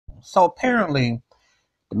So apparently,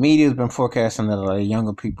 the media has been forecasting that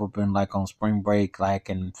younger people have been like on spring break, like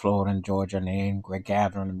in Florida and Georgia, and they're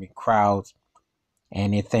gathering in big crowds,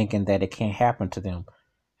 and they're thinking that it can't happen to them.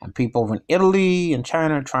 And people over in Italy and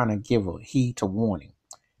China are trying to give a heed to warning.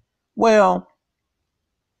 Well,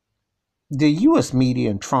 the U.S. media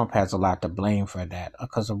and Trump has a lot to blame for that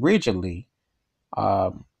because originally,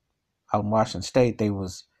 um, out in Washington State, they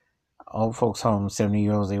was old folks home, 70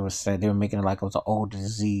 years olds. They were making it like it was an old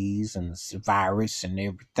disease and it's a virus and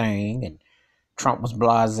everything, and Trump was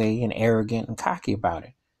blasé and arrogant and cocky about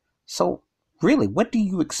it. So, really, what do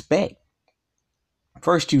you expect?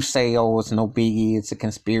 First, you say, "Oh, it's no biggie, it's a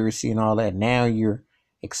conspiracy and all that." Now you're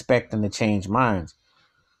expecting to change minds.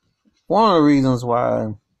 One of the reasons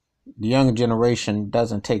why the younger generation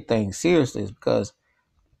doesn't take things seriously is because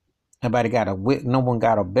no one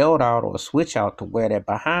got a belt out or a switch out to wear that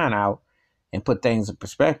behind out and put things in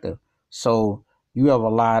perspective. So you have a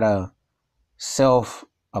lot of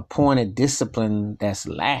self-appointed discipline that's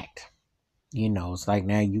lacked. It's like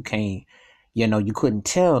now you can't, you couldn't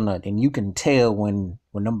tell nothing. You can tell when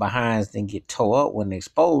them behinds then get tore up when they're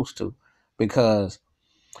supposed to, because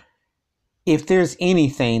if there's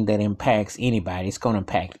anything that impacts anybody, it's going to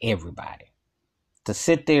impact everybody. To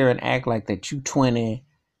sit there and act like that you 20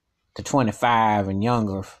 to 25 and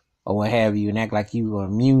younger or what have you and act like you are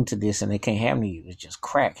immune to this and they can't happen to you is just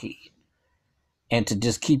crackhead. And to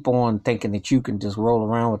just keep on thinking that you can just roll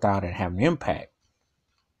around without it having an impact.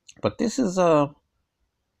 But this is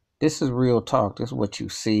real talk. This is what you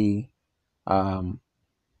see. Um,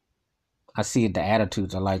 I see the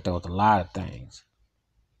attitudes are like that with a lot of things.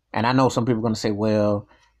 And I know some people are going to say, well,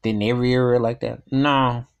 didn't every area like that?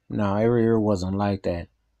 No, every area wasn't like that.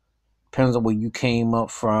 Depends on where you came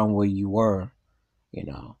up from, where you were.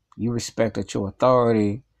 You respected your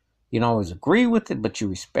authority. You don't always agree with it, but you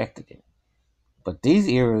respected it. But these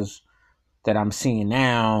eras that I'm seeing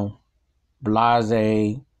now,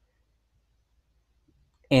 blase,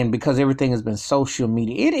 and because everything has been social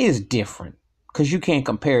media, it is different because you can't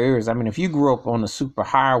compare eras. I mean, if you grew up on the super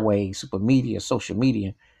highway, super media, social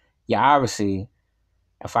media, yeah, obviously,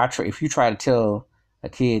 if you try to tell a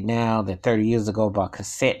kid now that 30 years ago about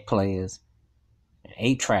cassette players and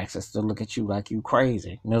 8 tracks, they still look at you like you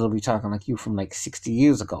crazy. And they'll be talking like you from like 60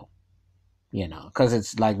 years ago, because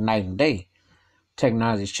it's like night and day.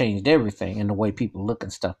 Technology's changed everything and the way people look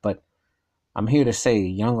and stuff. But I'm here to say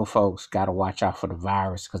younger folks got to watch out for the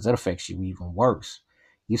virus because it affects you even worse.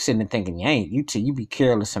 You sitting there thinking you ain't. You be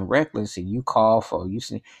careless and reckless and you cough or you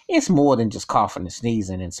sneeze. It's more than just coughing and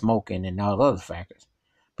sneezing and smoking and all other factors,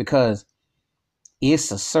 because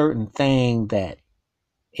it's a certain thing that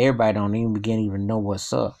everybody don't even know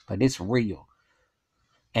what's up, but it's real.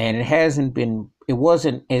 And it's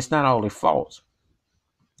not all their faults,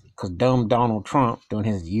 because dumb Donald Trump, doing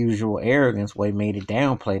his usual arrogance way, made it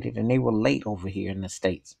downplayed it, and they were late over here in the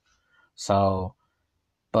States. So,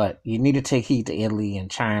 but you need to take heed to Italy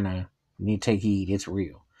and China. You need to take heed. It's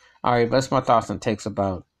real. All right, that's my thoughts and takes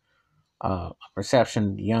about a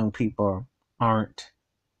perception young people aren't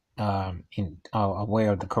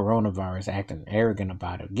aware of the coronavirus, acting arrogant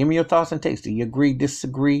about it. Give me your thoughts and takes. Do you agree,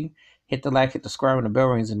 disagree? Hit the like, hit the subscribe, and the bell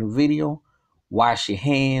rings a new video. Wash your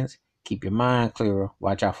hands. Keep your mind clear.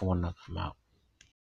 Watch out for one another. I'm out.